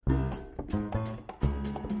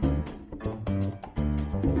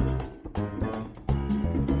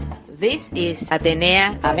This is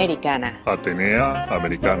Atenea Americana. Atenea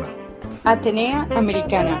Americana. Atenea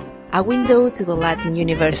Americana. A window to the Latin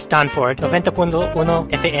universe. Stanford 90.1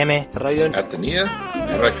 FM. Radio Atenea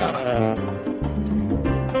Americana.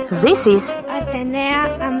 So this is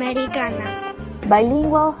Atenea Americana.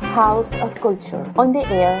 Bilingual house of culture, on the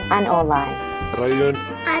air and online. Radio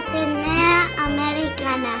Atenea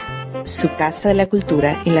Americana. Su casa de la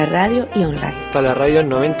cultura en la radio y online. Para la radio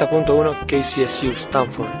 90.1 KCSU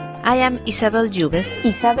Stanford. I am Isabel Jubes.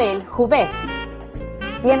 Isabel Jubes.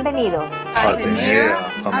 Bienvenidos. Atenea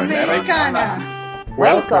Americana.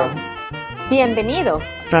 Welcome. Bienvenidos.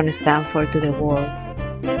 From Stanford to the world.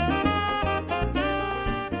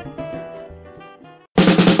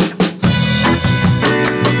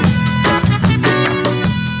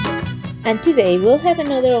 And today we'll have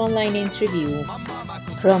another online interview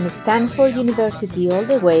from Stanford University all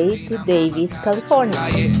the way to Davis, California,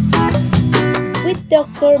 with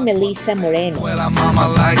Dr. Melissa Moreno.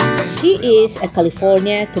 She is a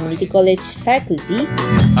California Community College faculty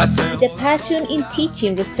with a passion in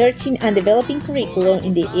teaching, researching, and developing curriculum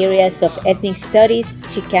in the areas of ethnic studies,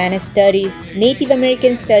 Chicana studies, Native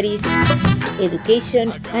American studies,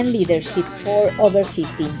 education, and leadership for over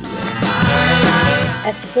 15 years.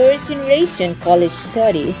 As first-generation college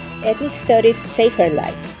studies, ethnic studies saved her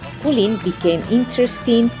life. Schooling became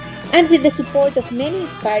interesting, and with the support of many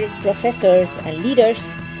inspired professors and leaders,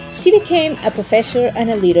 she became a professor and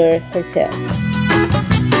a leader herself.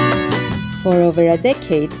 For over a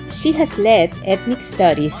decade, she has led ethnic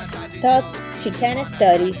studies, taught Chicana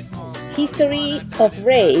studies, history of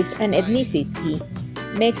race and ethnicity,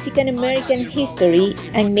 Mexican American history,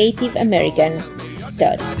 and Native American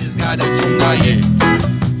studies.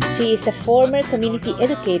 She is a former community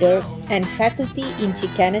educator and faculty in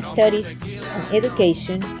Chicana studies and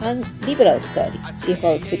education and liberal studies. She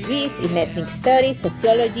holds degrees in ethnic studies,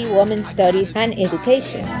 sociology, women's studies, and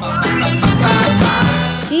education.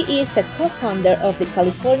 She is a co-founder of the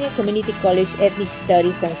California Community College Ethnic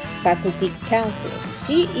Studies and Faculty Council.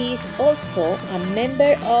 She is also a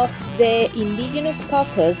member of the Indigenous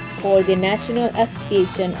Caucus for the National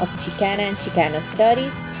Association of Chicana and Chicano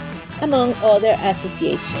Studies, among other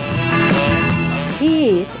associations.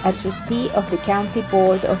 She is a trustee of the County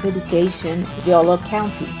Board of Education, Yolo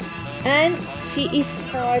County, and she is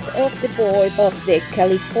part of the board of the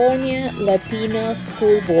California Latino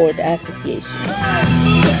School Board Association.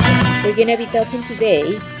 We're going to be talking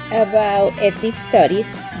today about ethnic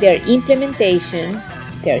studies, their implementation,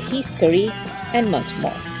 their history, and much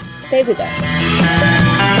more. Stay with us.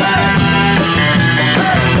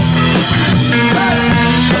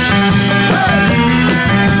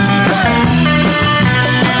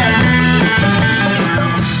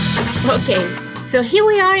 Okay, so here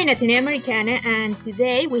we are in Atenea Americana, and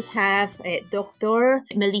today we have Dr.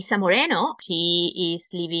 Melissa Moreno. She is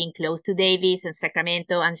living close to Davis and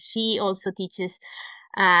Sacramento, and she also teaches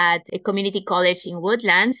at a community college in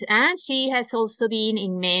Woodlands, and she has also been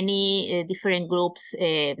in many different groups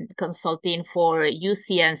consulting for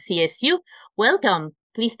UC and CSU. Welcome.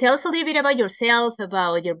 Please tell us a little bit about yourself,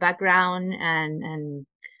 about your background, and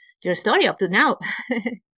your story up to now.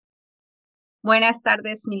 Buenas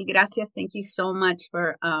tardes, mil gracias. Thank you so much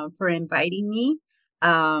for inviting me.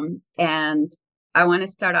 And I want to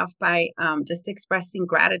start off by just expressing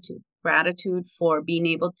gratitude for being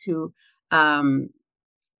able to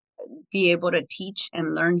teach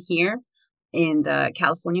and learn here in the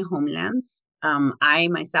California homelands. I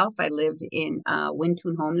live in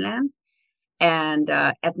Wintun homeland, and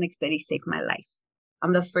ethnic studies saved my life.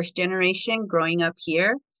 I'm the first generation growing up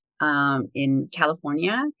here. En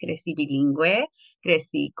California, crecí bilingüe,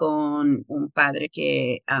 crecí con un padre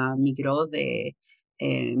que migró de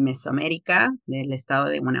Mesoamérica, del estado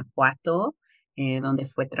de Guanajuato, donde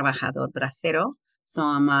fue trabajador bracero. So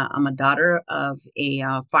I'm a daughter of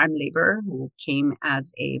a farm laborer who came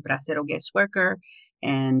as a bracero guest worker,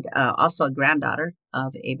 and also a granddaughter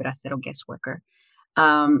of a bracero guest worker.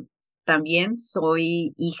 También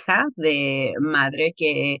soy hija de madre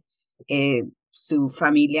que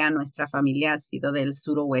nuestra familia ha sido del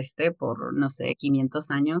suroeste por, 500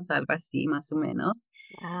 años, algo así, más o menos.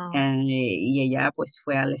 Wow. Y ella, pues,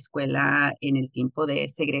 fue a la escuela en el tiempo de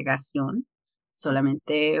segregación.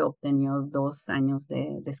 Solamente obtenió 2 años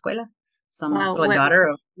de escuela. So I'm also a daughter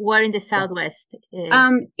of... Where in the Southwest?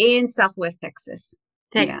 In Southwest Texas.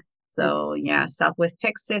 Texas. Yeah. So, Southwest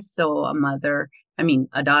Texas. So a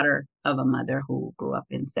daughter of a mother who grew up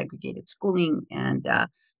in segregated schooling. And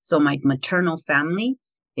so my maternal family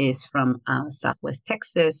is from Southwest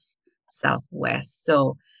Texas, Southwest.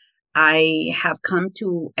 So I have come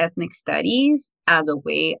to ethnic studies as a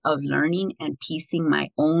way of learning and piecing my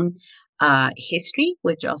own history,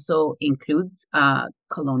 which also includes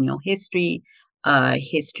colonial history,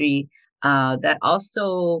 history that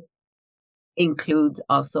also includes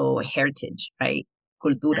also heritage, right?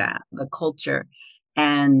 Cultura, the culture,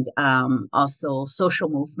 and also social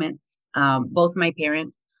movements. Both my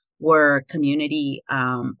parents were community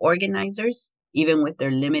organizers, even with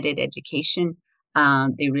their limited education.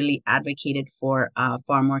 They really advocated for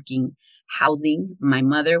farm working housing. My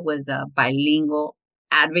mother was a bilingual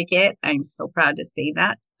advocate. I'm so proud to say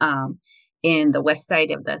that. In the west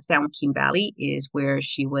side of the San Joaquin Valley is where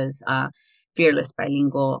she was fearless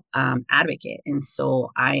bilingual advocate. And so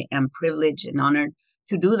I am privileged and honored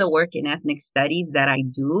to do the work in ethnic studies that I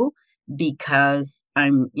do because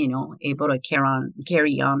I'm, able to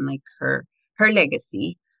carry on like her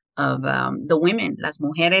legacy of the women, las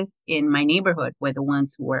mujeres in my neighborhood were the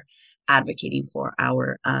ones who were advocating for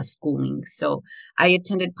our schooling. So I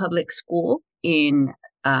attended public school in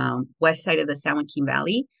west side of the San Joaquin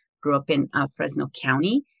Valley, grew up in Fresno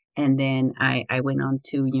County, and then I went on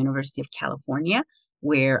to University of California,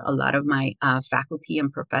 where a lot of my faculty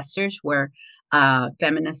and professors were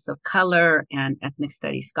feminists of color and ethnic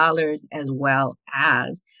studies scholars, as well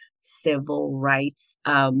as civil rights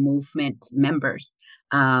movement members.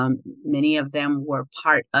 Many of them were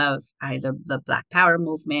part of either the Black Power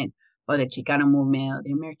movement or the Chicano movement or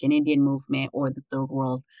the American Indian movement or the Third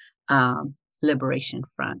World Liberation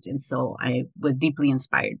Front. And so I was deeply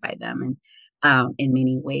inspired by them. And in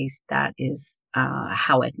many ways, that is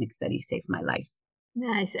how ethnic studies saved my life.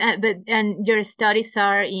 Nice. And your studies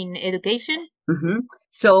are in education? Mm-hmm.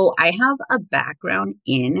 So I have a background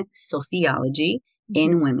in sociology,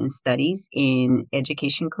 in women's studies, in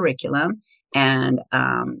education curriculum, and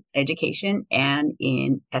education, and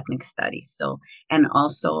in ethnic studies. So, and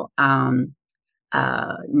also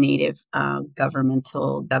Native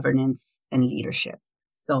governmental governance and leadership.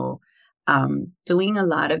 So, doing a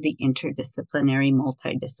lot of the interdisciplinary,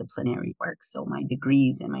 multidisciplinary work. So my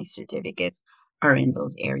degrees and my certificates are in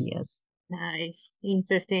those areas. Nice.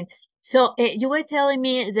 Interesting. So you were telling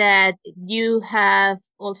me that you have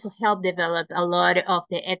also helped develop a lot of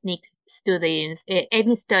the ethnic studies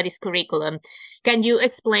curriculum. Can you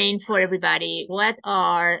explain for everybody what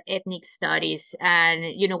are ethnic studies and,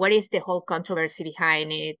 what is the whole controversy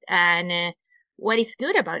behind it and what is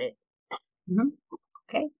good about it? Mm-hmm.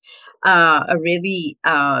 Okay. A really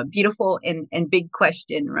beautiful and big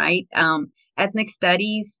question, right? Ethnic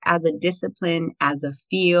studies as a discipline, as a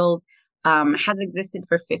field, has existed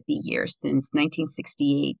for 50 years. Since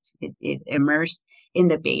 1968. It emerged in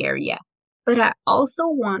the Bay Area. But I also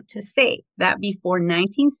want to say that before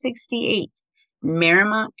 1968,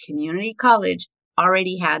 Marymount Community College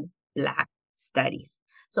already had Black studies.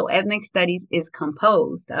 So ethnic studies is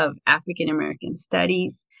composed of African American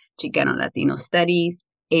studies, Chicano Latino studies,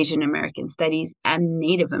 Asian American studies, and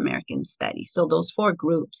Native American studies. So those four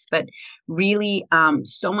groups, but really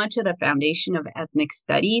so much of the foundation of ethnic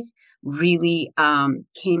studies really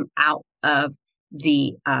came out of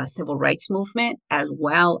the civil rights movement, as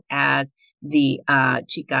well as the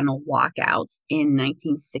Chicano walkouts in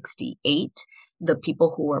 1968. The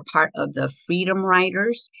people who were part of the Freedom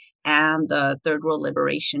Riders and the Third World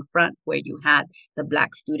Liberation Front, where you had the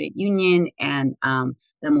Black Student Union and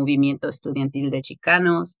the Movimiento Estudiantil de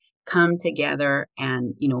Chicanos come together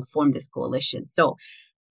and, form this coalition. So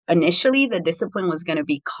initially, the discipline was going to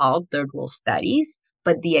be called Third World Studies,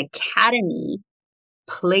 but the academy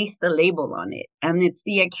placed the label on it. And it's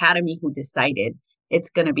the academy who decided it's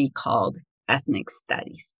going to be called ethnic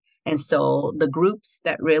studies. And so the groups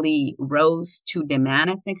that really rose to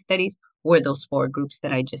demand ethnic studies were those four groups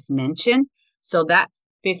that I just mentioned. So that's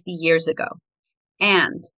 50 years ago.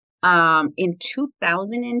 And in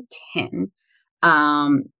 2010,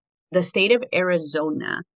 the state of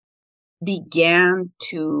Arizona began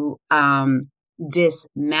to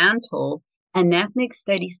dismantle an ethnic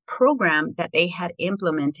studies program that they had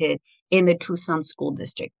implemented in the Tucson School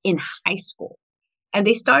District in high school. And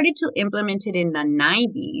they started to implement it in the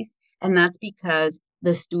 90s, and that's because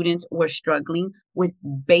the students were struggling with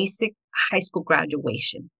basic high school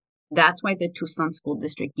graduation. That's why the Tucson School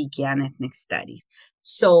District began ethnic studies.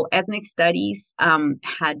 So ethnic studies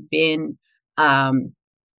had been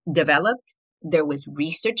developed. There was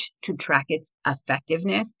research to track its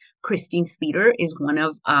effectiveness. Christine Sleater is one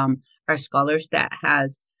of our scholars that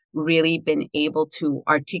has really been able to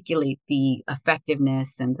articulate the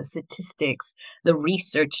effectiveness and the statistics, the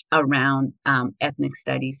research around ethnic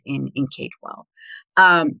studies in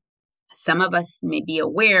K-12. Some of us may be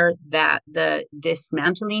aware that the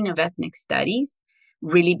dismantling of ethnic studies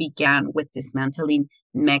really began with dismantling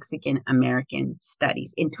Mexican American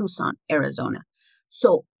studies in Tucson, Arizona.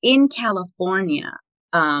 So in California,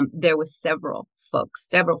 there was several folks,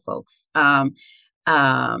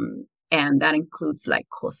 and that includes like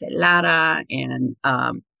Jose Lara and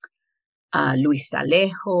Luis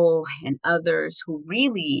Alejo and others who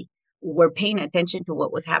really were paying attention to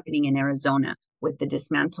what was happening in Arizona with the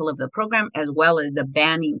dismantle of the program, as well as the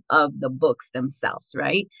banning of the books themselves,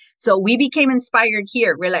 right? So we became inspired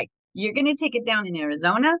here. We're like, you're going to take it down in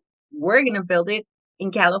Arizona. We're going to build it in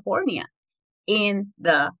California, in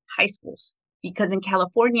the high schools. Because in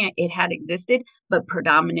California, it had existed, but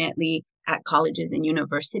predominantly at colleges and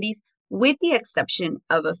universities, with the exception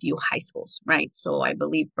of a few high schools, right? So I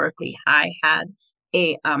believe Berkeley High had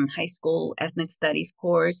a high school ethnic studies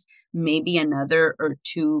course. Maybe another or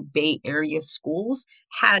two Bay Area schools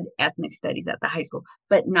had ethnic studies at the high school,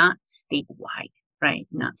 but not statewide, right?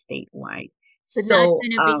 Not statewide. But now it's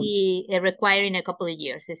going to be required in a couple of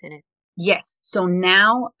years, isn't it? Yes. So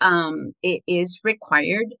now it is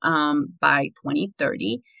required by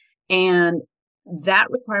 2030. And that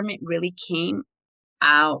requirement really came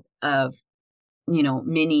out of,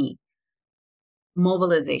 many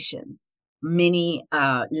mobilizations, many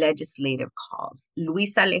legislative calls.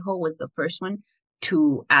 Luis Alejo was the first one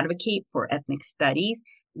to advocate for ethnic studies.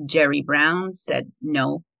 Jerry Brown said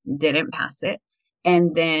no, didn't pass it.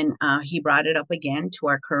 And then he brought it up again to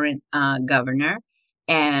our current governor.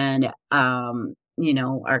 And,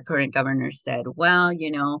 our current governor said, well,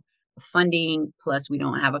 funding, plus we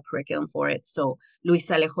don't have a curriculum for it. So Luis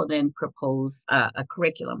Alejo then proposed a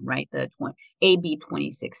curriculum, right? The AB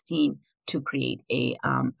 2016 to create a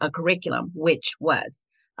curriculum, which was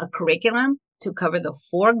a curriculum to cover the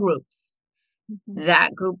four groups. Mm-hmm.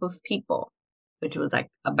 That group of people, which was like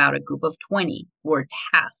about a group of 20, were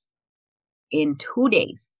tasked in 2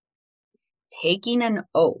 days, taking an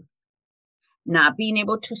oath, not being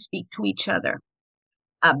able to speak to each other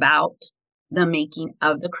about the making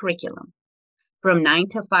of the curriculum, from 9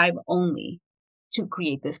 to 5 only, to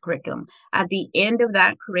create this curriculum. At the end of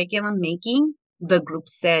that curriculum making, the group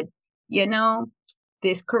said,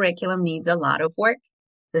 this curriculum needs a lot of work.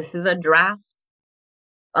 This is a draft.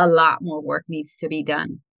 A lot more work needs to be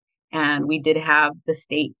done. And we did have the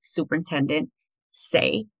state superintendent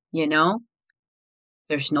say,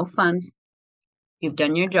 there's no funds. You've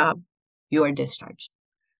done your job. You are discharged.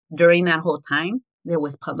 During that whole time, there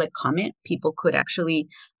was public comment. People could actually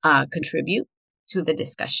contribute to the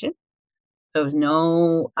discussion. There was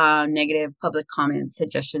no negative public comments,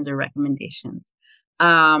 suggestions, or recommendations.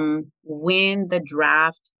 When the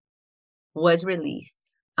draft was released,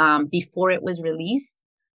 before it was released,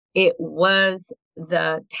 it was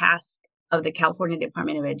the task of the California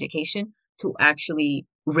Department of Education to actually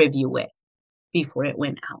review it before it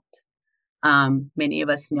went out. Many of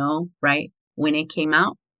us know, right? When it came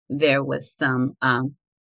out, there was some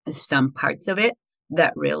parts of it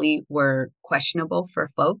that really were questionable for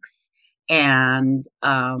folks. And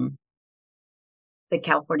the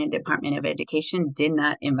California Department of Education did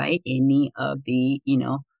not invite any of the,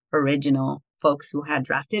 original folks who had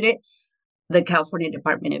drafted it. The California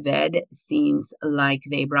Department of Ed seems like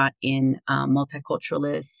they brought in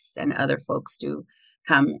multiculturalists and other folks to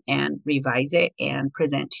come and revise it and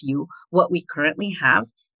present to you what we currently have,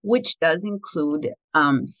 which does include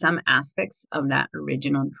some aspects of that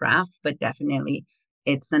original draft, but definitely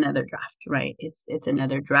it's another draft, right? It's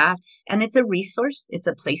another draft, and it's a resource. It's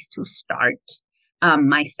a place to start.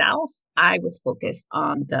 Myself, I was focused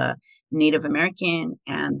on the Native American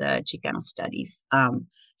and the Chicano Studies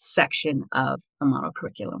section of the model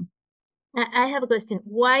curriculum. I have a question.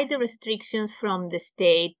 Why the restrictions from the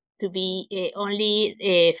state to be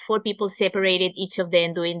only 4 people separated, each of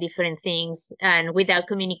them doing different things and without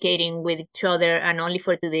communicating with each other, and only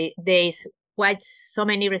for 2 days? Why so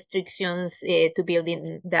many restrictions to build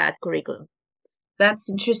in that curriculum? That's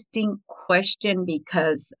an interesting question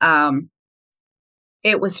because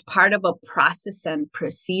it was part of a process and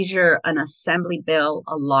procedure, an assembly bill,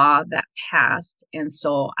 a law that passed. And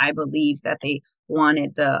so I believe that they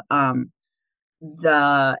wanted the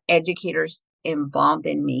educators involved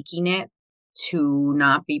in making it to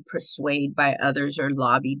not be persuaded by others or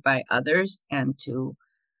lobbied by others, and to,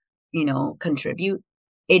 contribute.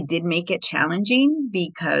 It did make it challenging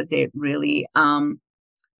because it really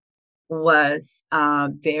was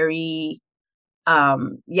very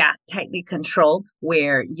tightly controlled,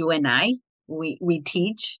 where you and I, we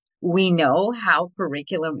teach, we know how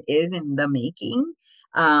curriculum is in the making.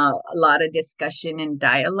 A lot of discussion and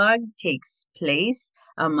dialogue takes place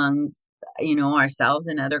amongst, ourselves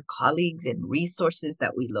and other colleagues and resources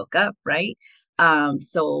that we look up, right?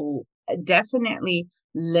 So definitely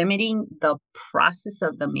limiting the process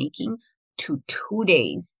of the making to 2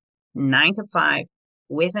 days, 9 to 5,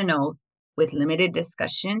 with an oath, with limited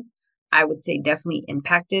discussion, I would say definitely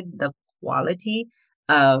impacted the quality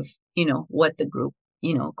of, what the group,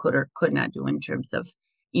 could or could not do in terms of,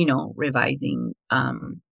 revising,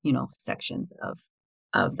 sections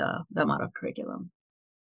of the model curriculum.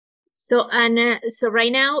 So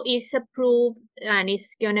right now it's approved and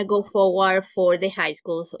it's gonna go forward for the high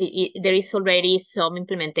schools. There is already some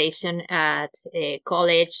implementation at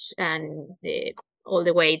college and all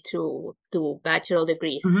the way to bachelor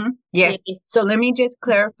degrees. Yes. So let me just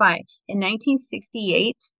clarify. In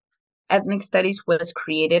 1968, ethnic studies was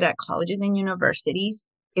created at colleges and universities.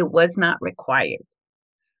 It was not required.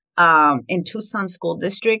 In Tucson School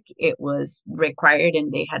District, it was required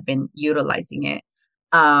and they had been utilizing it.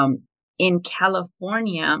 In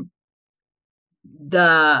California,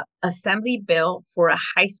 the assembly bill for a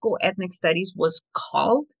high school ethnic studies was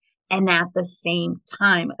called, and at the same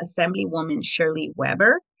time, Assemblywoman Shirley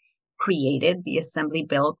Weber created the Assembly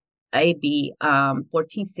Bill AB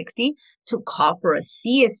 1460 to call for a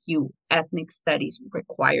CSU ethnic studies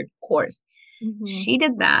required course. Mm-hmm. She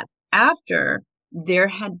did that after there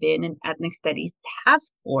had been an ethnic studies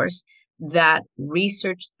task force that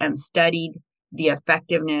researched and studied the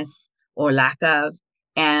effectiveness or lack of,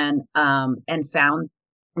 and found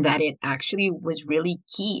that it actually was really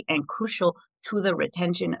key and crucial to the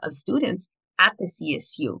retention of students at the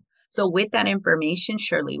CSU. So with that information,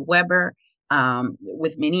 Shirley Weber,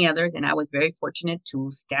 with many others, and I was very fortunate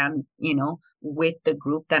to stand, with the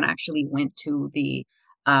group that actually went to the,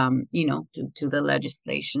 to the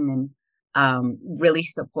legislation and really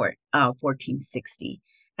support 1460.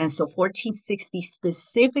 And so 1460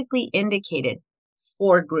 specifically indicated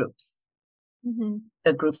 4 groups,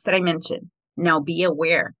 the groups that I mentioned. Now be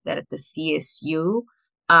aware that at the CSU,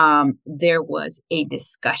 there was a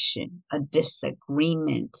discussion, a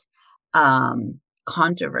disagreement,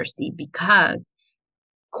 controversy, because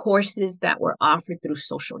courses that were offered through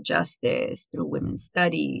social justice, through women's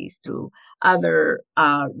studies, through other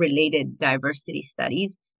related diversity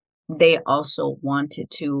studies, they also wanted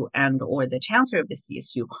to, or the chancellor of the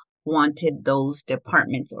CSU wanted those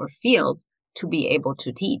departments or fields to be able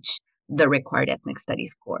to teach the required ethnic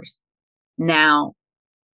studies course. Now,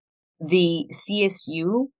 the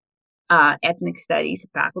CSU ethnic studies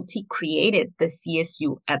faculty created the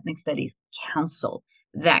CSU Ethnic Studies Council.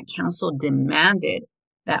 That council demanded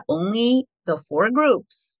that only the 4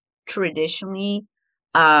 groups traditionally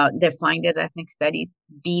defined as ethnic studies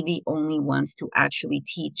be the only ones to actually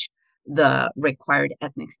teach the required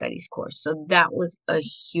ethnic studies course. So that was a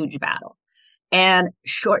huge battle. And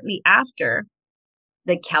shortly after,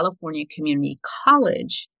 the California Community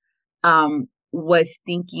College was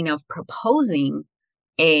thinking of proposing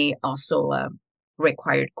also a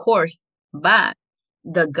required course, but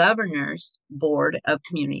the governor's board of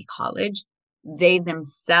community college, they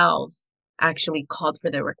themselves actually called for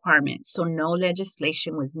the requirement. So no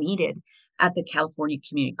legislation was needed at the California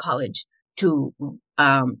Community College to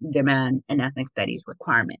demand an ethnic studies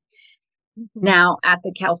requirement. Mm-hmm. Now, at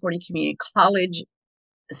the California Community College,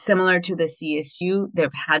 similar to the CSU, there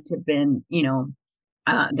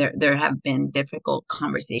have been difficult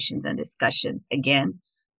conversations and discussions, again,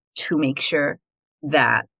 to make sure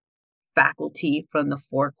that faculty from the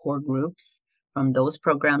 4 core groups, from those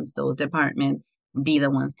programs, those departments, be the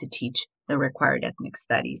ones to teach the required ethnic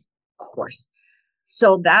studies course.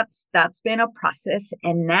 So that's been a process.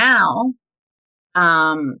 And now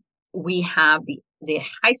we have the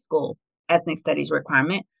high school ethnic studies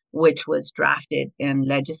requirement, which was drafted and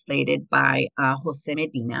legislated by Jose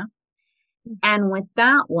Medina. And with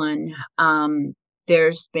that one,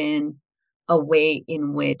 there's been a way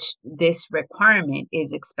in which this requirement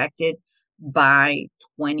is expected by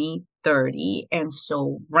 2030. And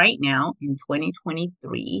so right now in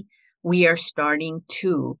 2023, we are starting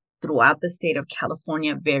to, throughout the state of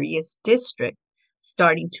California, various districts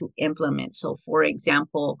starting to implement. So for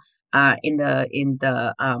example, in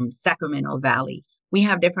the Sacramento Valley, we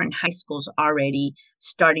have different high schools already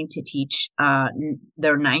starting to teach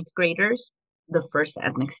their 9th graders the first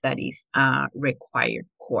ethnic studies required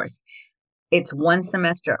course. It's 1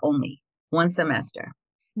 semester only, 1 semester.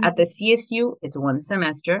 Mm-hmm. At the CSU, it's 1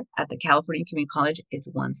 semester. At the California Community College, it's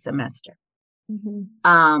 1 semester.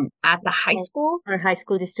 Mm-hmm. At the high school, our high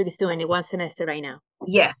school district is doing it 1 semester right now.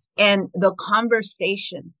 Yes, and the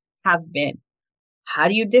conversations have been, how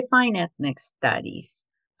do you define ethnic studies?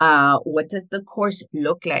 What does the course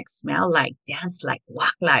look like, smell like, dance like,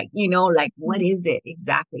 walk like? What is it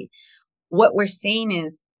exactly? What we're saying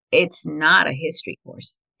is, it's not a history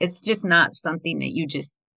course. It's just not something that you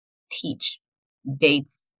just teach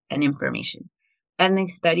dates and information. Ethnic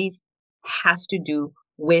studies has to do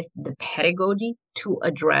with the pedagogy to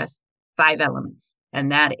address 5 elements,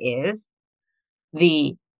 and that is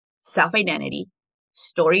the self-identity,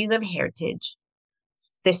 stories of heritage,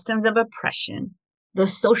 systems of oppression, the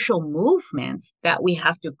social movements that we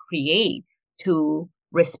have to create to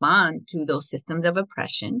respond to those systems of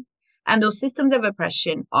oppression. And those systems of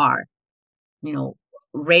oppression are,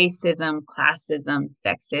 racism, classism,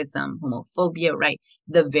 sexism, homophobia, right?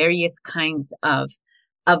 The various kinds of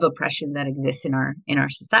oppressions that exist in our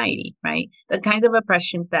society, right? The kinds of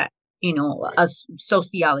oppressions that,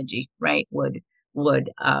 sociology, right, would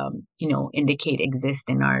indicate exist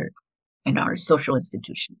in our social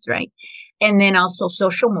institutions, right? And then also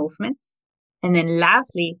social movements. And then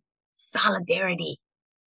lastly, solidarity.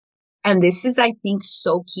 And this is, I think,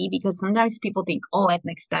 so key because sometimes people think, oh,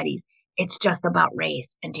 ethnic studies, it's just about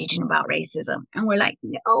race and teaching about racism. And we're like,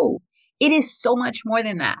 no, it is so much more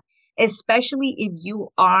than that. Especially if you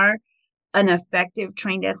are an effective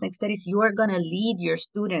trained ethnic studies, you are going to lead your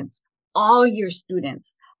students, all your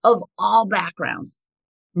students of all backgrounds,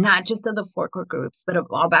 not just of the 4 core groups, but of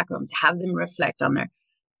all backgrounds, have them reflect on their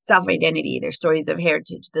self-identity, their stories of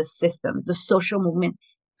heritage, the system, the social movement,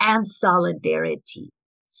 and solidarity.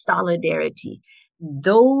 Solidarity.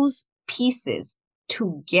 Those pieces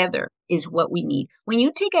together is what we need. When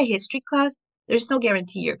you take a history class, there's no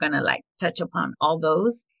guarantee you're going to touch upon all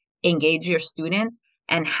those, engage your students,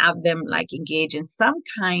 and have them engage in some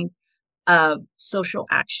kind of social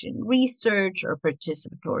action research or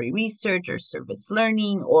participatory research or service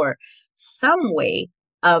learning or some way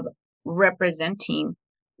of representing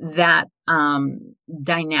that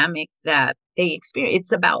dynamic that they experience.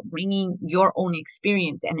 It's about bringing your own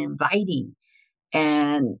experience and inviting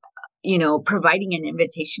and, providing an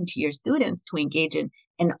invitation to your students to engage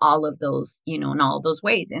in all of those, in all of those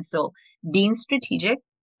ways. And so being strategic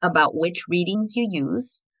about which readings you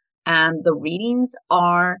use, and the readings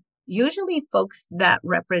are usually folks that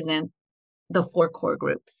represent the 4 core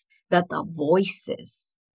groups, that the voices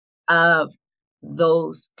of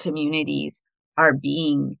those communities are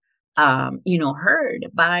being, heard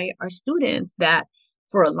by our students, that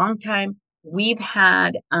for a long time we've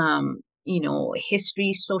had,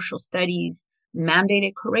 history, social studies,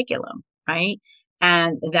 mandated curriculum, right?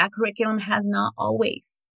 And that curriculum has not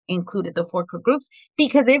always included the 4 core groups,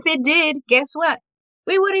 because if it did, guess what?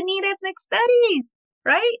 We wouldn't need ethnic studies,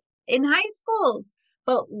 right? In high schools.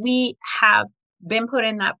 But we have been put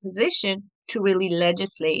in that position to really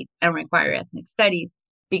legislate and require ethnic studies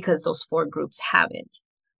because those 4 groups haven't.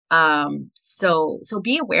 So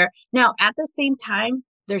be aware. Now, at the same time,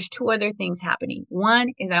 there's 2 other things happening. One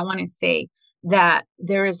is, I want to say that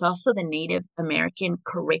there is also the Native American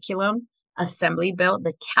Curriculum Assembly Bill,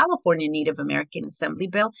 the California Native American Assembly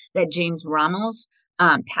Bill that James Ramos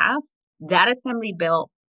passed. That Assembly Bill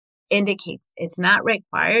indicates it's not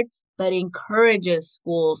required, but encourages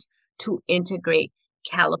schools to integrate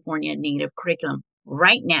California Native curriculum.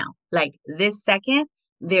 Right now, this second,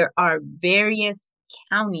 there are various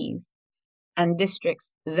counties and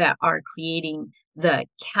districts that are creating the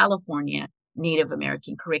California Native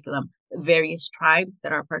American curriculum, various tribes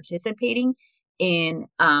that are participating in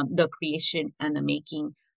the creation and the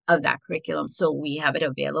making of that curriculum. So we have it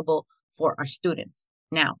available for our students.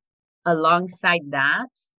 Now, alongside that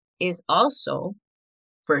is also,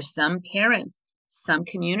 for some parents, some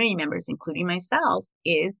community members, including myself,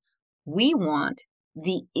 is we want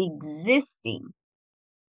the existing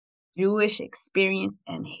Jewish experience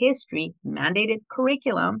and history mandated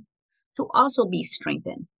curriculum to also be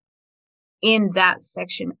strengthened in that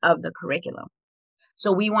section of the curriculum.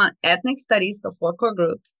 So we want ethnic studies, the 4 core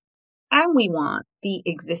groups, and we want the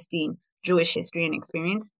existing Jewish history and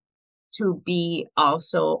experience to be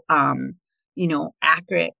also,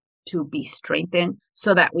 accurate, to be strengthened,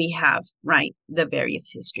 so that we have, right, the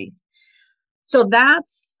various histories. So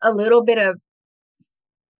that's a little bit of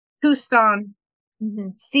Tucson,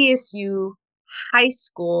 CSU, high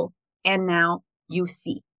school, and now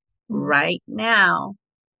UC. Right now,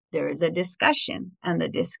 there is a discussion, and the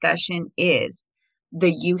discussion is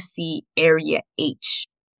the UC Area H.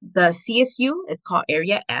 The CSU, it's called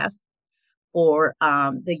Area F. For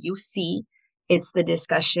the UC, it's the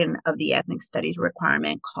discussion of the ethnic studies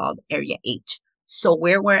requirement called Area H. So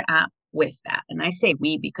where we're at with that, and I say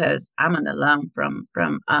we because I'm an alum from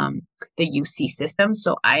the UC system,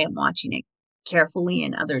 so I am watching it carefully,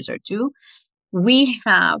 and others are too. We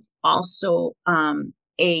have also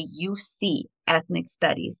a UC Ethnic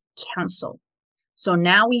Studies Council. So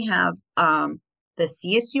now we have the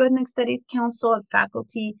CSU Ethnic Studies Council of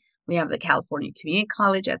Faculty. We have the California Community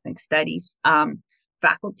College Ethnic Studies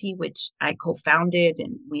faculty, which I co-founded,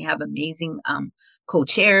 and we have amazing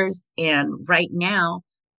co-chairs. And right now,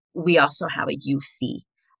 we also have a UC,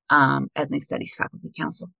 Ethnic Studies Faculty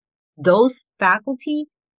Council. Those faculty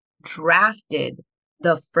drafted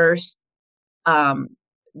the first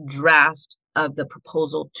draft of the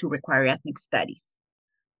proposal to require ethnic studies.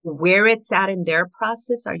 Where it's at in their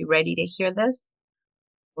process, are you ready to hear this?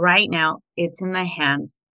 Right now, it's in the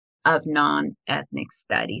hands of non-ethnic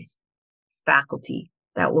studies faculty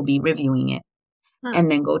that will be reviewing it, and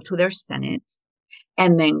then go to their Senate,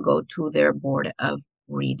 and then go to their Board of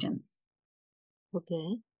Regents.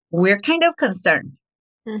 Okay. We're kind of concerned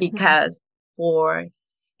because for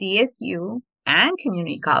CSU and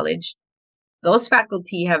community college, those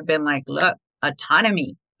faculty have been like, look,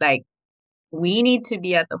 autonomy, like we need to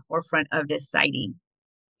be at the forefront of deciding,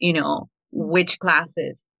 which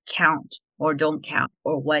classes count or don't count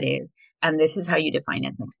or what is. And this is how you define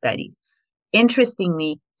ethnic studies.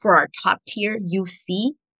 Interestingly, for our top tier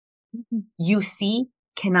UC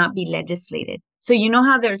cannot be legislated. So you know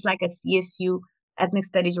how there's like a CSU ethnic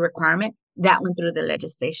studies requirement that went through the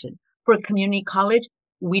legislation. For community college,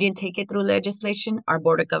 we didn't take it through legislation. Our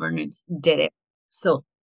Board of Governors did it. So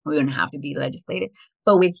we don't have to be legislated.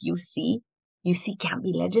 But with UC can't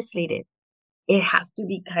be legislated. It has to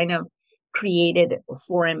be kind of created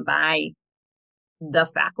for and by the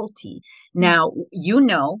faculty. Now,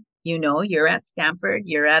 you're at Stanford,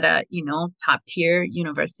 you're at a, top tier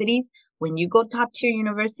universities. When you go top tier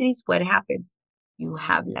universities, what happens? You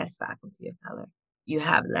have less faculty of color. You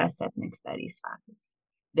have less ethnic studies faculty.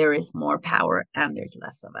 There is more power and there's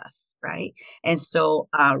less of us, right? And so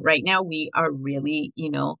right now we are really,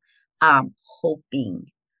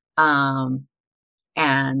 hoping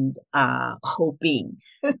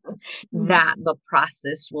that the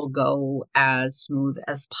process will go as smooth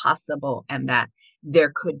as possible and that there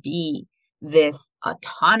could be this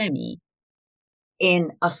autonomy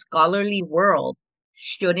in a scholarly world.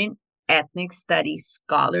 Shouldn't ethnic studies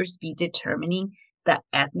scholars be determining the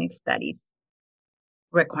ethnic studies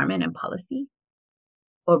requirement and policy,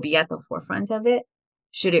 or be at the forefront of it?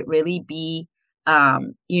 Should it really be,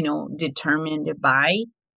 determined by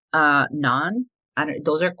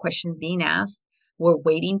those are questions being asked. We're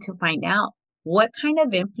waiting to find out what kind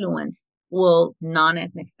of influence will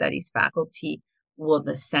non-ethnic studies faculty, will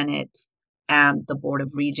the Senate and the Board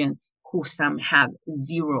of Regents, who some have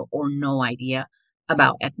zero or no idea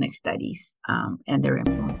about ethnic studies and their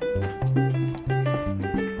influence.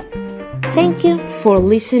 Thank you for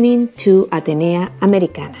listening to Atenea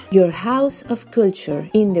Americana, your house of culture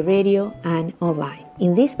in the radio and online.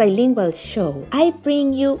 In this bilingual show, I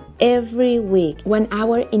bring you every week 1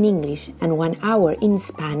 hour in English and 1 hour in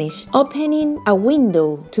Spanish, opening a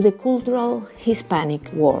window to the cultural Hispanic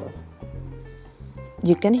world.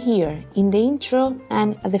 You can hear in the intro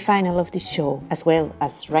and at the final of the show, as well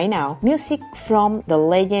as right now, music from the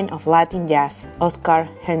legend of Latin jazz, Oscar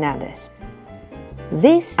Hernandez.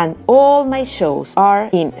 This and all my shows are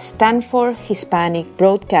in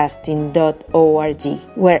StanfordHispanicBroadcasting.org,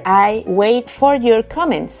 where I wait for your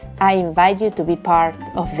comments. I invite you to be part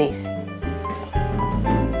of this.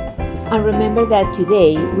 And remember that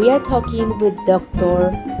today we are talking with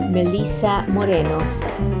Dr. Melissa Moreno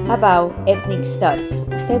about ethnic studies.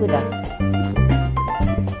 Stay with us.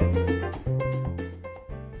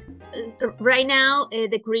 Right now,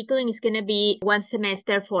 the curriculum is going to be 1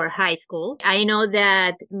 semester for high school. I know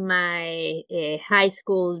that my high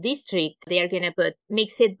school district, they are going to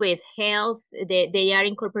mix it with health. They are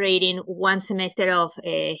incorporating 1 semester of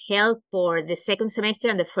health for the second semester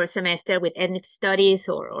and the first semester with ethnic studies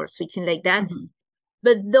or switching like that. Mm-hmm.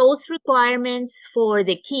 But those requirements for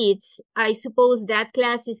the kids, I suppose that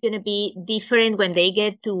class is going to be different when they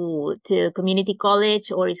get to community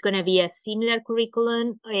college, or it's going to be a similar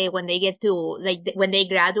curriculum when they get to, when they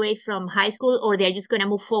graduate from high school, or they're just going to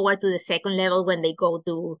move forward to the second level when they go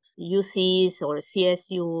to UCs or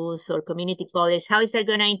CSUs or community college. How is that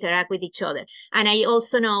going to interact with each other? And I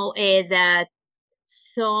also know that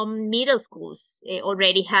some middle schools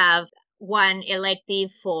already have one elective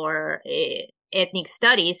for ethnic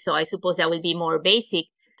studies, so I suppose that will be more basic.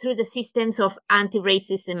 Through the systems of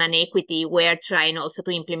anti-racism and equity, we're trying also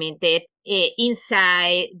to implement it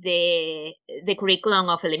inside the curriculum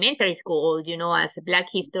of elementary school, as Black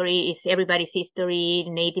history is everybody's history,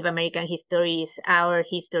 Native American history is our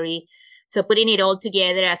history. So putting it all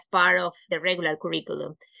together as part of the regular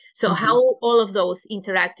curriculum. So mm-hmm. How all of those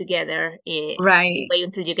interact together right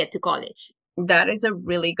until you get to college? That is a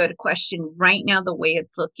really good question. Right now, the way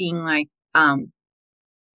it's looking like,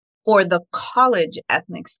 for the college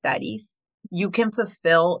ethnic studies, you can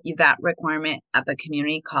fulfill that requirement at the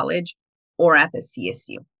community college or at the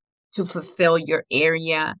CSU to fulfill your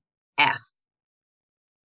area F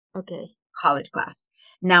college class.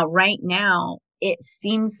 Now, right now, it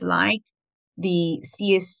seems like the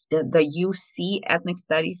UC Ethnic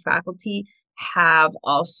Studies faculty have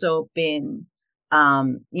also been,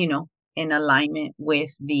 in alignment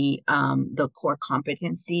with the core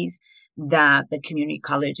competencies that the community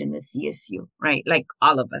college and the CSU, right? Like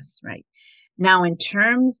all of us, right? Now, in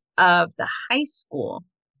terms of the high school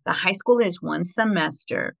is 1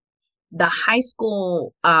 semester. The high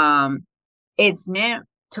school, it's meant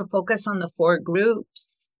to focus on the 4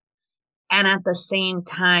 groups. And at the same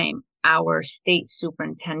time, our state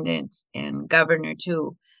superintendent and governor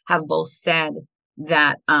too have both said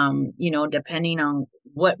that, depending on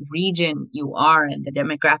what region you are and the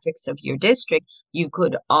demographics of your district, you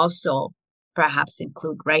could also perhaps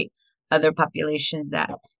include, right, other populations that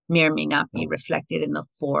may or may not be reflected in the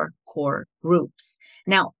 4 core groups.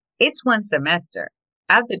 Now, it's 1 semester.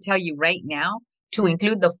 I have to tell you right now, to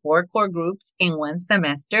include the 4 core groups in 1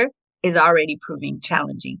 semester is already proving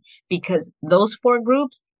challenging, because those 4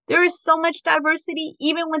 groups, there is so much diversity,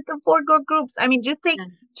 even with the 4 core groups. I mean, just take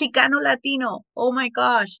Chicano Latino. Oh my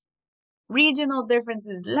gosh. Regional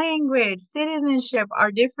differences, language, citizenship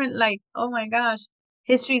are different. Like, oh my gosh,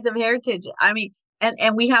 histories of heritage. I mean,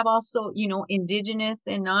 and we have also, indigenous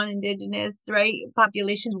and non-indigenous, right,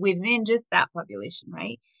 populations within just that population,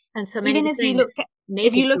 right? And so many Even if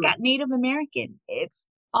you look at Native American, it's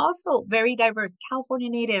also very diverse. California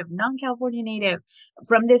Native, non-California Native,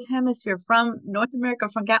 from this hemisphere, from North America,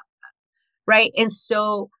 right? And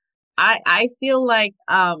so I feel like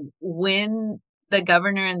when the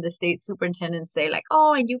governor and the state superintendent say like,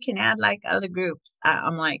 oh, and you can add like other groups,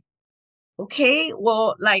 I'm like, okay,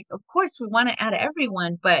 well, like, of course we want to add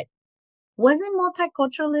everyone, but wasn't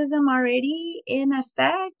multiculturalism already in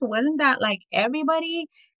effect? Wasn't that like everybody?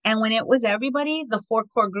 And when it was everybody, the 4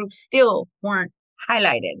 core groups still weren't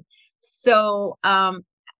highlighted. So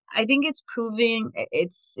I think it's proving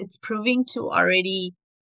to already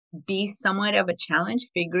be somewhat of a challenge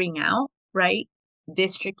figuring out, right,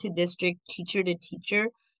 district to district, teacher to teacher,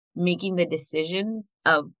 making the decisions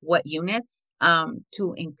of what units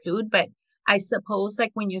to include. But I suppose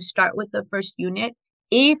like when you start with the first unit,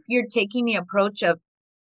 if you're taking the approach of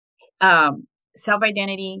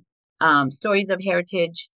self-identity, stories of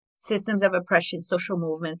heritage, systems of oppression, social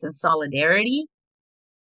movements, and solidarity,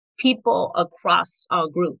 people across all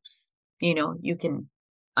groups, you can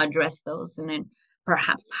address those and then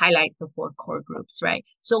perhaps highlight the 4 core groups, right?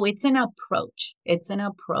 So it's an approach. It's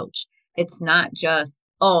not just,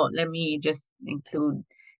 oh, let me just include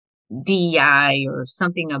DEI or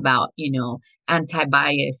something about,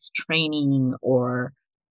 anti-bias training or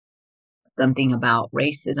something about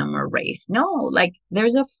racism or race. No, like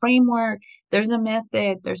there's a framework, there's a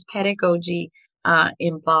method, there's pedagogy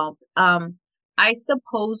involved. I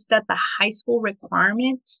suppose that the high school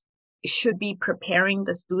requirement should be preparing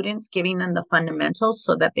the students, giving them the fundamentals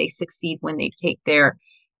so that they succeed when they take their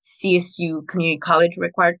CSU community college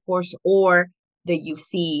required course or the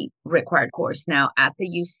UC required course. Now, at the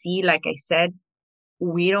UC, like I said,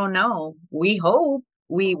 we don't know. We hope,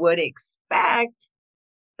 we would expect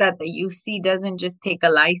that the UC doesn't just take a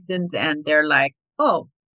license and they're like, oh,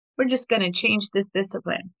 we're just going to change this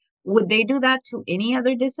discipline. Would they do that to any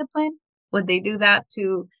other discipline? Would they do that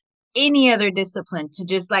to any other discipline, to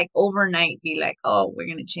just like overnight be like, oh, we're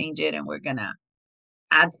going to change it and we're going to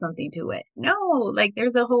add something to it? No, like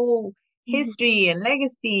there's a whole history and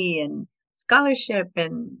legacy and scholarship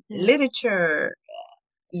and literature.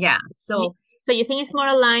 Yeah. So you think it's more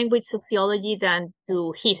aligned with sociology than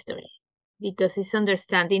to history, because it's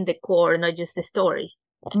understanding the core, not just the story?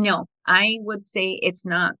 No, I would say it's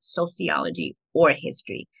not sociology or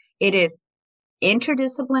history. It is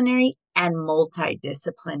interdisciplinary and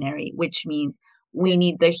multidisciplinary, which means we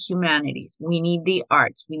need the humanities, we need the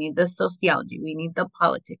arts, we need the sociology, we need the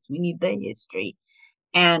politics, we need the history,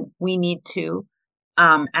 and we need to,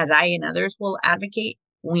 as I and others will advocate,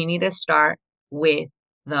 we need to start with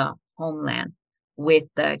the homeland, with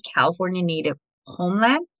the California Native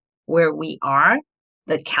homeland, where we are,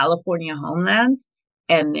 the California homelands,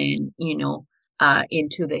 and then,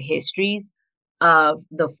 into the histories of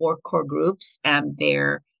the 4 core groups and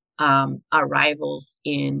their arrivals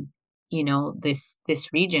in, this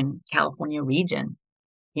region, California region.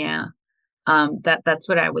 Yeah. That's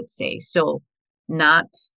what I would say. So not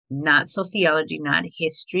sociology, not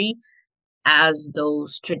history, as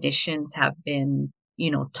those traditions have been,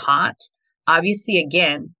 taught. Obviously,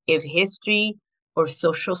 again, if history or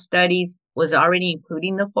social studies was already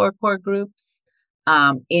including the 4 core groups,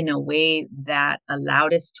 in a way that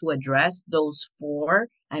allowed us to address those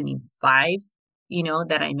five,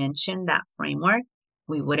 that I mentioned, that framework,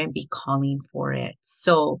 we wouldn't be calling for it.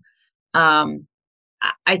 So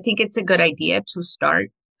I think it's a good idea to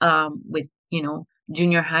start with,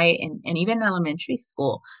 junior high and even elementary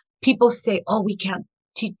school. People say, oh, we can't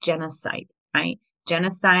teach genocide, right?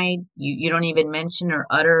 Genocide, you don't even mention or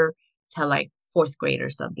utter till like fourth grade or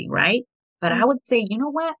something, right? But I would say, you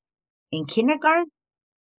know what? In kindergarten,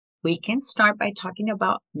 we can start by talking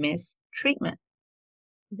about mistreatment.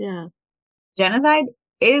 Yeah. Genocide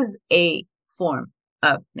is a form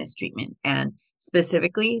of mistreatment, and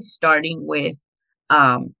specifically starting with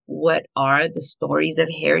what are the stories of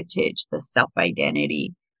heritage, the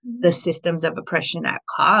self-identity, the systems of oppression that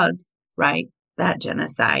cause, right, that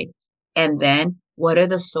genocide. And then what are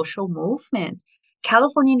the social movements?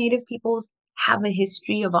 California Native peoples have a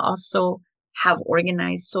history of also have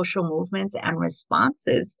organized social movements and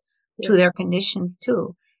responses to their conditions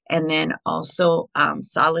too. And then also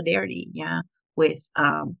solidarity,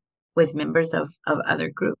 with members of other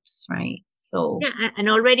groups, right? So and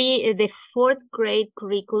already the fourth grade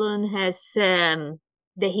curriculum has the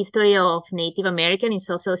history of Native American in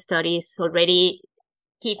social studies. Already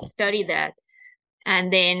kids study that.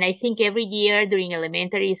 And then I think every year during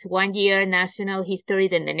elementary is 1 year national history,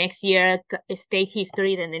 then the next year state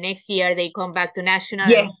history, then the next year they come back to national.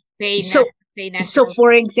 Yes. So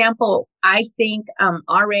for example, I think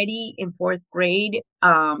already in fourth grade,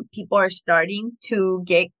 people are starting to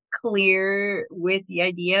get clear with the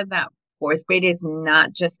idea that fourth grade is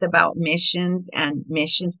not just about missions and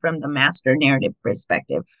missions from the master narrative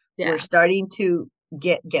perspective. We're starting to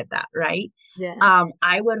get that, right?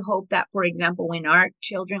 I would hope that, for example, when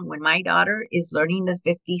my daughter is learning the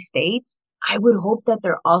 50 states, I would hope that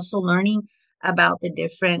they're also learning about the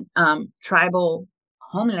different tribal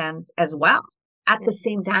homelands as well at the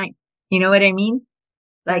same time. You know what I mean?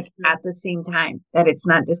 Like at the same time, that it's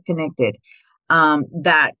not disconnected.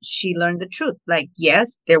 That she learned the truth. Like,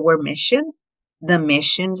 yes, there were missions. The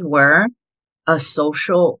missions were a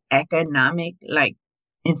social, economic, like,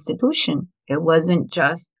 institution. It wasn't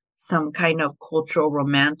just some kind of cultural,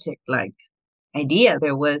 romantic, like, idea.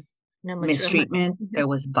 There was mistreatment. There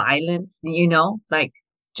was violence, like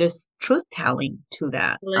just truth telling to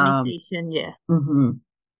that. Colonization,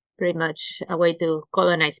 pretty much a way to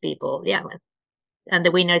colonize people. Yeah. And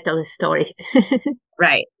the winner tells the story.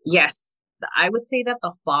 Right. Yes. I would say that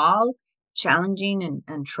the fall, challenging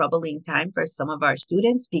and troubling time for some of our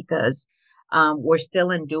students, because we're still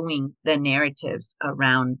undoing the narratives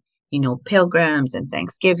around, pilgrims and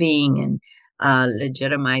Thanksgiving and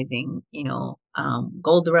legitimizing,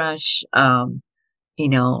 gold rush,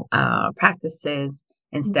 practices,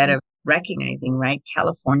 instead of recognizing, right,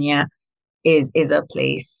 California is a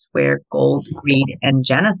place where gold, greed, and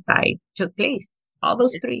genocide took place. All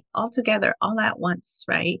those three, all together, all at once,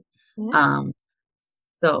 right?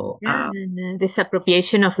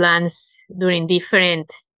 Disappropriation of lands during different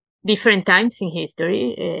times in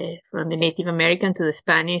history, from the Native American to the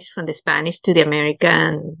Spanish, from the Spanish to the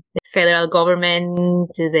American, the federal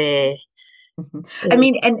government to the. I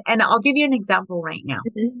mean, and I'll give you an example right now.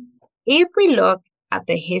 If we look at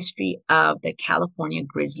the history of the California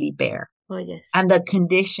grizzly bear, and the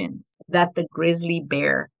conditions that the grizzly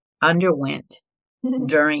bear underwent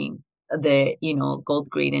during the, gold,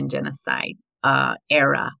 greed, and genocide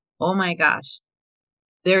era. Oh my gosh.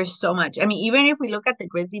 There's so much. I mean, even if we look at the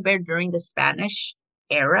grizzly bear during the Spanish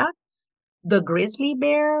era, the grizzly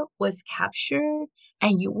bear was captured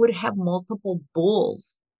and you would have multiple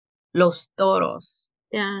bulls, los toros,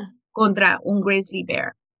 contra un grizzly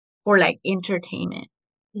bear for like entertainment.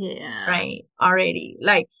 Right. Already.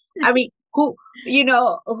 Like, I mean, who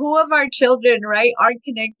of our children, right, aren't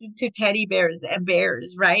connected to teddy bears and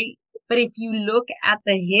bears, right? But if you look at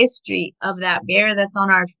the history of that bear that's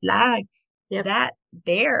on our flag, that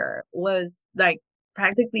bear was like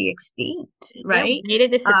practically extinct, right?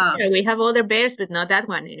 We have other bears, but not that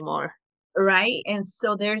one anymore. Right. And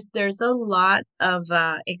so there's a lot of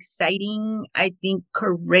exciting, I think,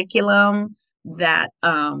 curriculum that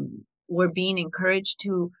we're being encouraged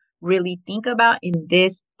to really think about in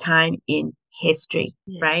this time in history,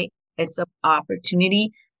 right? It's an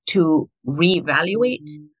opportunity to reevaluate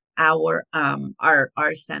our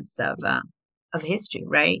sense of history,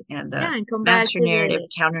 right? And the master narrative,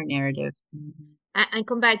 counter narrative. And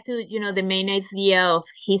come back to, the main idea of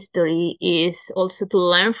history is also to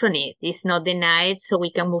learn from it. It's not deny it, so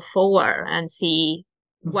we can move forward and see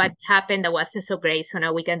what happened that wasn't so great, so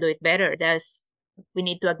now we can do it better. We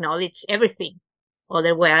need to acknowledge everything.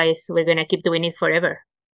 Otherwise, we're going to keep doing it forever.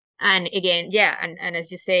 And again, yeah, and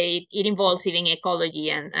as you say, it involves even ecology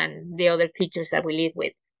and the other creatures that we live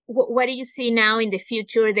with. What do you see now in the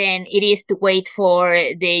future then? It is to wait for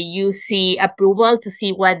the UC approval to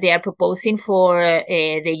see what they are proposing for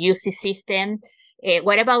the UC system.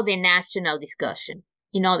 What about the national discussion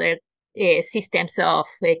in other systems of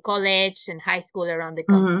college and high school around the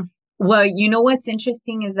country? Mhm. Well, you know what's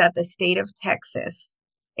interesting is that the state of Texas,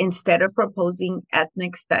 instead of proposing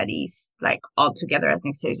ethnic studies, like altogether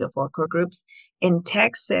ethnic studies of four core groups, in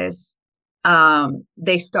Texas,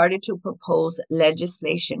 they started to propose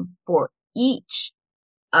legislation for each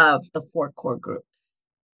of the four core groups,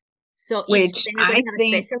 So each of which them are going I to have a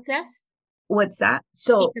think, special class? what's that? Each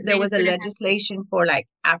So of there them is was a going to have. legislation for like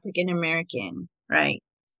African American, right,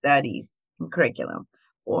 studies and curriculum,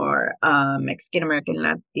 for Mexican American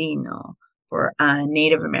Latino, for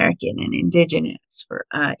Native American and Indigenous, for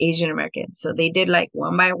Asian American. So they did like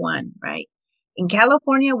one by one, right? In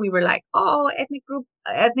California, we were like, oh,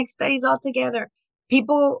 ethnic studies all together.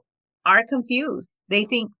 People are confused. They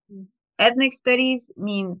think ethnic studies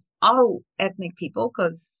means all ethnic people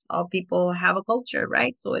because all people have a culture,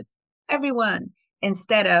 right? So it's everyone,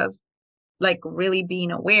 instead of like really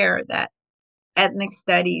being aware that ethnic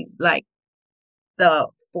studies, like the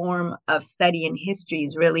form of study in history,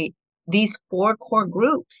 is really these four core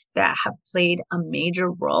groups that have played a major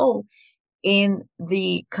role in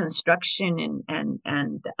the construction and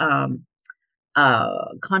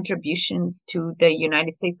contributions to the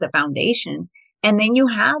United States, the foundations. And then you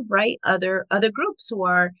have, right, other groups who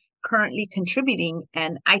are currently contributing.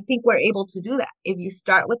 And I think we're able to do that. If you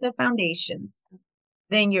start with the foundations,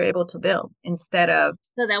 then you're able to build instead of,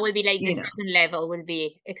 So that will be like the you know, second level will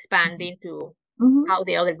be expanding to mhm. how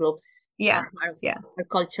the other groups Yeah, are part of yeah. our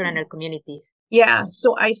culture and our communities. Yeah,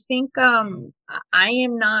 so I think I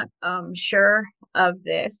am not sure of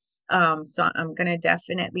this. So I'm gonna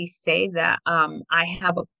definitely say that I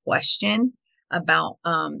have a question about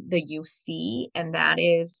the UC, and that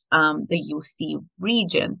is the UC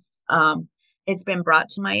regions. It's been brought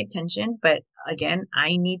to my attention, but again,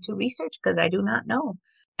 I need to research because I do not know.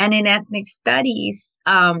 And in ethnic studies,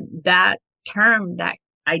 that term, that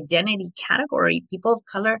identity category, people of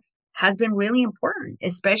color, has been really important,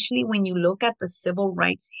 especially when you look at the civil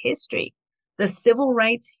rights history. The civil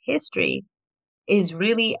rights history is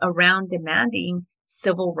really around demanding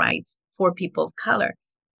civil rights for people of color,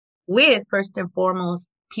 with first and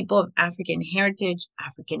foremost people of African heritage,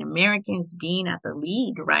 African Americans being at the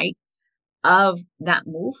lead, right, of that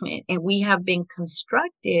movement. And we have been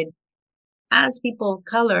constructed as people of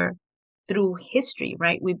color through history,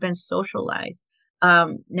 right? We've been socialized.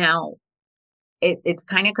 Now, it's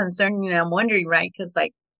kind of concerning, and I'm wondering, right? Because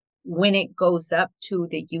like when it goes up to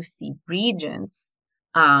the UC regions,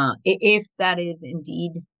 if that is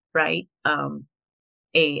indeed right,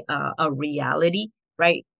 a reality,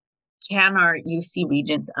 right? Can our UC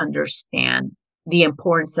regions understand the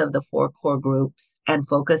importance of the four core groups and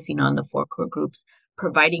focusing on the four core groups,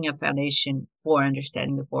 providing a foundation for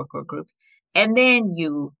understanding the four core groups, and then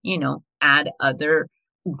you know add other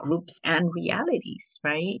groups and realities,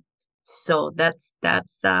 right? So that's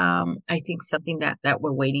I think something that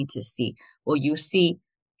we're waiting to see. Will UC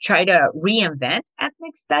try to reinvent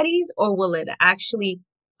ethnic studies, or will it actually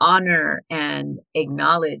honor and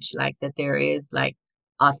acknowledge like that there is like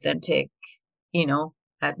authentic, you know,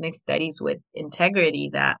 ethnic studies with integrity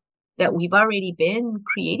that we've already been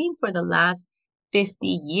creating for the last 50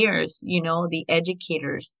 years, you know, the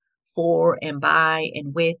educators for and by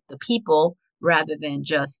and with the people, rather than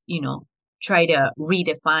just, you know, try to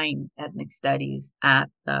redefine ethnic studies at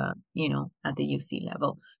the, you know, at the UC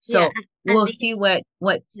level. Yeah, So we'll see what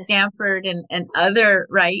Stanford and other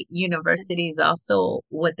right universities, also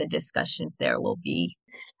what the discussions there will be.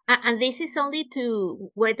 and this is only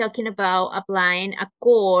we're talking about applying a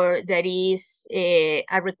core that is a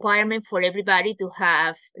requirement for everybody to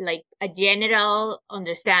have like a general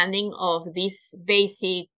understanding of these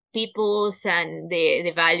basic peoples and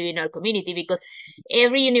the value in our community, because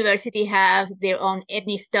every university have their own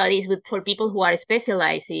ethnic studies for people who are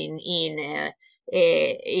specializing in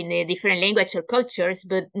a different language or cultures,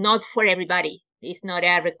 but not for everybody. It's not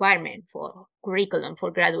a requirement for curriculum for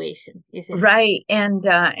graduation, isn't it? Right. And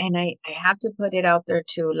I have to put it out there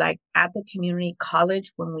too, like at the community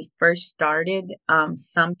college when we first started,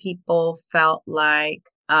 some people felt like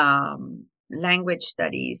language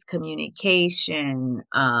studies, communication,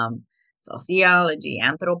 sociology,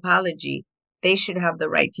 anthropology, they should have the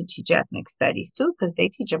right to teach ethnic studies too, because they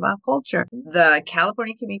teach about culture. The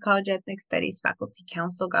California Community College Ethnic Studies Faculty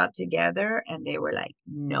Council got together and they were like,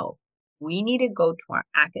 no, we need to go to our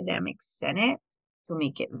academic senate to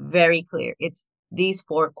make it very clear. It's these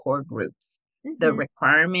 4 core groups, the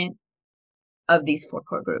requirement of these 4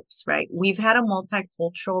 core groups, right? We've had a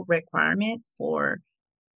multicultural requirement for,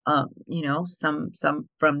 some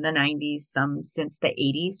from the 90s, some since the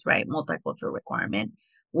 80s, right? Multicultural requirement,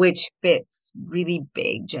 which fits really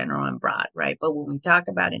big, general and broad, right? But when we talk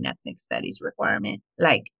about an ethnic studies requirement,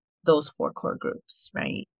 like those 4 core groups,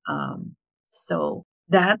 right? So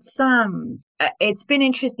that's, it's been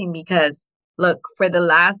interesting because look, for the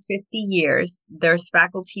last 50 years, there's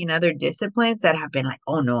faculty in other disciplines that have been like,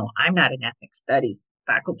 oh no, I'm not an ethnic studies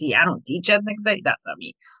faculty. I don't teach ethnic studies. That's not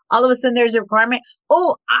me. All of a sudden there's a requirement.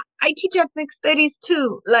 Oh, I teach ethnic studies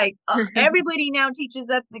too. Like everybody now teaches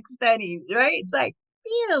ethnic studies, right? It's like,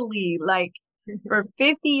 really? Like for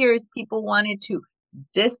 50 years, people wanted to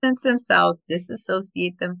distance themselves,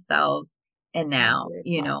 disassociate themselves. And now,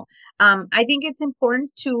 I think it's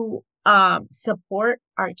important to support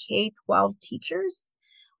our K-12 teachers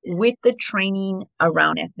with the training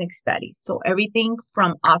around ethnic studies. So everything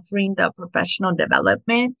from offering the professional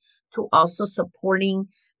development to also supporting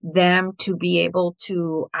them to be able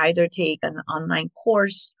to either take an online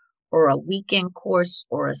course or a weekend course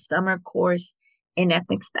or a summer course in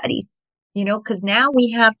ethnic studies, because now we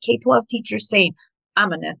have K-12 teachers saying,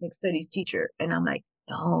 I'm an ethnic studies teacher. And I'm like,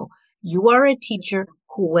 no, you are a teacher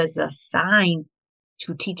who was assigned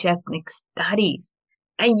to teach ethnic studies.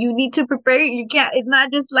 And you need to prepare. You can't, it's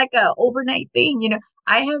not just like a overnight thing.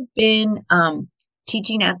 I have been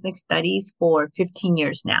teaching ethnic studies for 15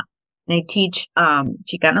 years now. And I teach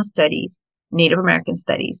Chicano studies, Native American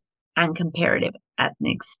studies, and comparative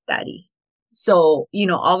ethnic studies. So,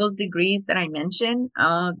 all those degrees that I mentioned,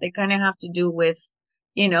 they kind of have to do with,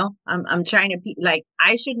 I'm trying to like,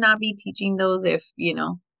 I should not be teaching those if,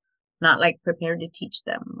 not like prepared to teach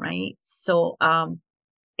them. Right. So,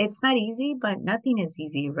 it's not easy, but nothing is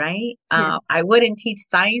easy, right? Yeah. I wouldn't teach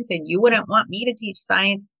science and you wouldn't want me to teach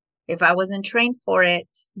science if I wasn't trained for it,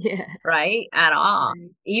 right? At all. Right.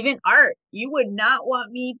 Even art, you would not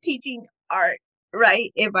want me teaching art,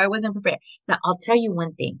 right? If I wasn't prepared. Now, I'll tell you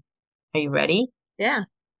one thing. Are you ready? Yeah.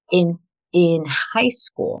 In high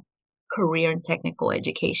school, career and technical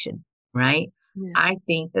education, right? Yeah. I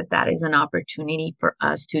think that is an opportunity for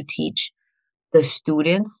us to teach the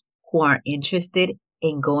students who are interested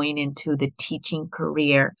in going into the teaching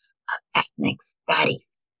career of ethnic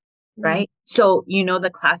studies, right? So, the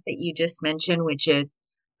class that you just mentioned, which is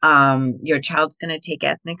your child's going to take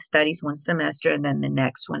ethnic studies one semester and then the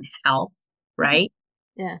next one health, right?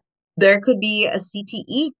 Yeah. There could be a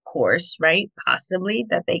CTE course, right? Possibly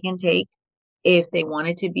that they can take if they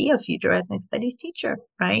wanted to be a future ethnic studies teacher,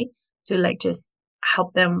 right? To like just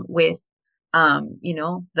help them with,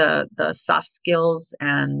 the soft skills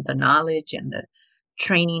and the knowledge and the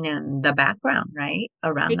training and the background, right?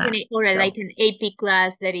 Around that. Like an AP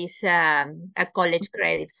class that is a college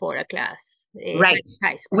credit for a class. Right.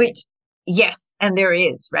 High school. Yes. And there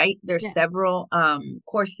is, right? There's several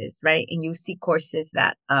courses, right? And you see courses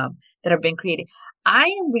that have been created. I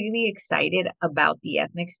am really excited about the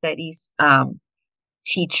ethnic studies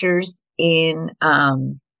teachers in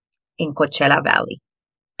Coachella Valley.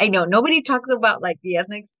 I know nobody talks about like the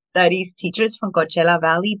ethnic studies teachers from Coachella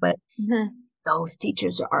Valley, but those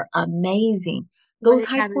teachers are amazing. Those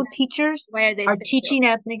high school teachers are teaching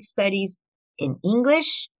ethnic studies in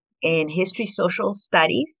English, in history, social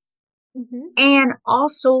studies, and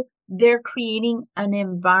also they're creating an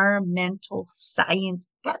environmental science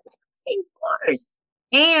course.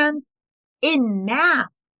 And in math,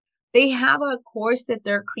 they have a course that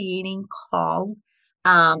they're creating called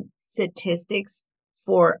Statistics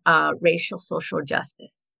for Racial Social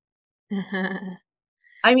Justice.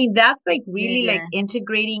 I mean, that's like really like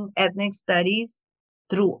integrating ethnic studies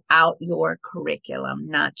throughout your curriculum,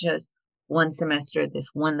 not just one semester, this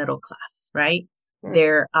one little class, right?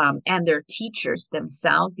 They're and their teachers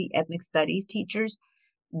themselves, the ethnic studies teachers,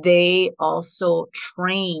 they also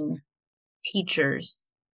train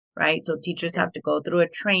teachers, right? So teachers have to go through a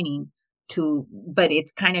training but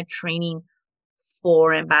it's kind of training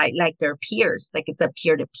for and by like their peers, like it's a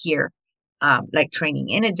peer-to-peer like training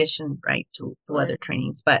in addition, right, to other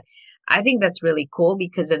trainings. But I think that's really cool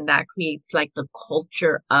because then that creates like the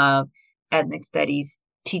culture of ethnic studies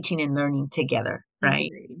teaching and learning together,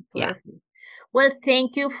 right? Yeah. Well,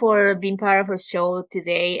 thank you for being part of our show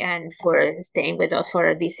today and for staying with us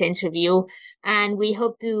for this interview. And we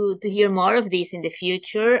hope to hear more of this in the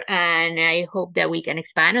future. And I hope that we can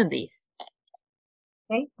expand on this.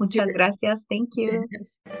 Okay. Muchas gracias. Thank you.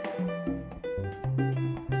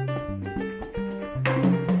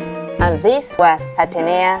 And this was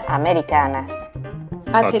Atenea Americana.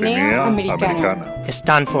 Atenea Americana.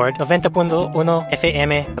 Stanford 90.1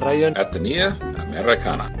 FM. Radio Atenea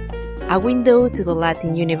Americana. A window to the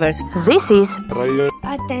Latin universe. This is Radio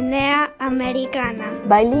Atenea Americana.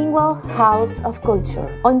 Bilingual House of Culture,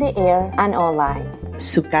 on the air and online.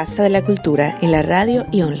 Su casa de la cultura en la radio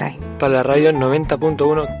y online. Para la radio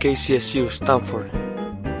 90.1 KCSU Stanford.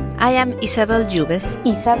 I am Isabel Jubes.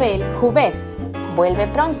 Isabel Jubes. Vuelve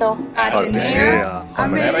pronto. Atenea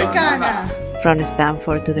Americana. From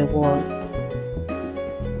Stanford to the world.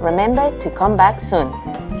 Remember to come back soon.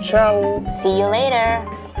 Ciao. See you later.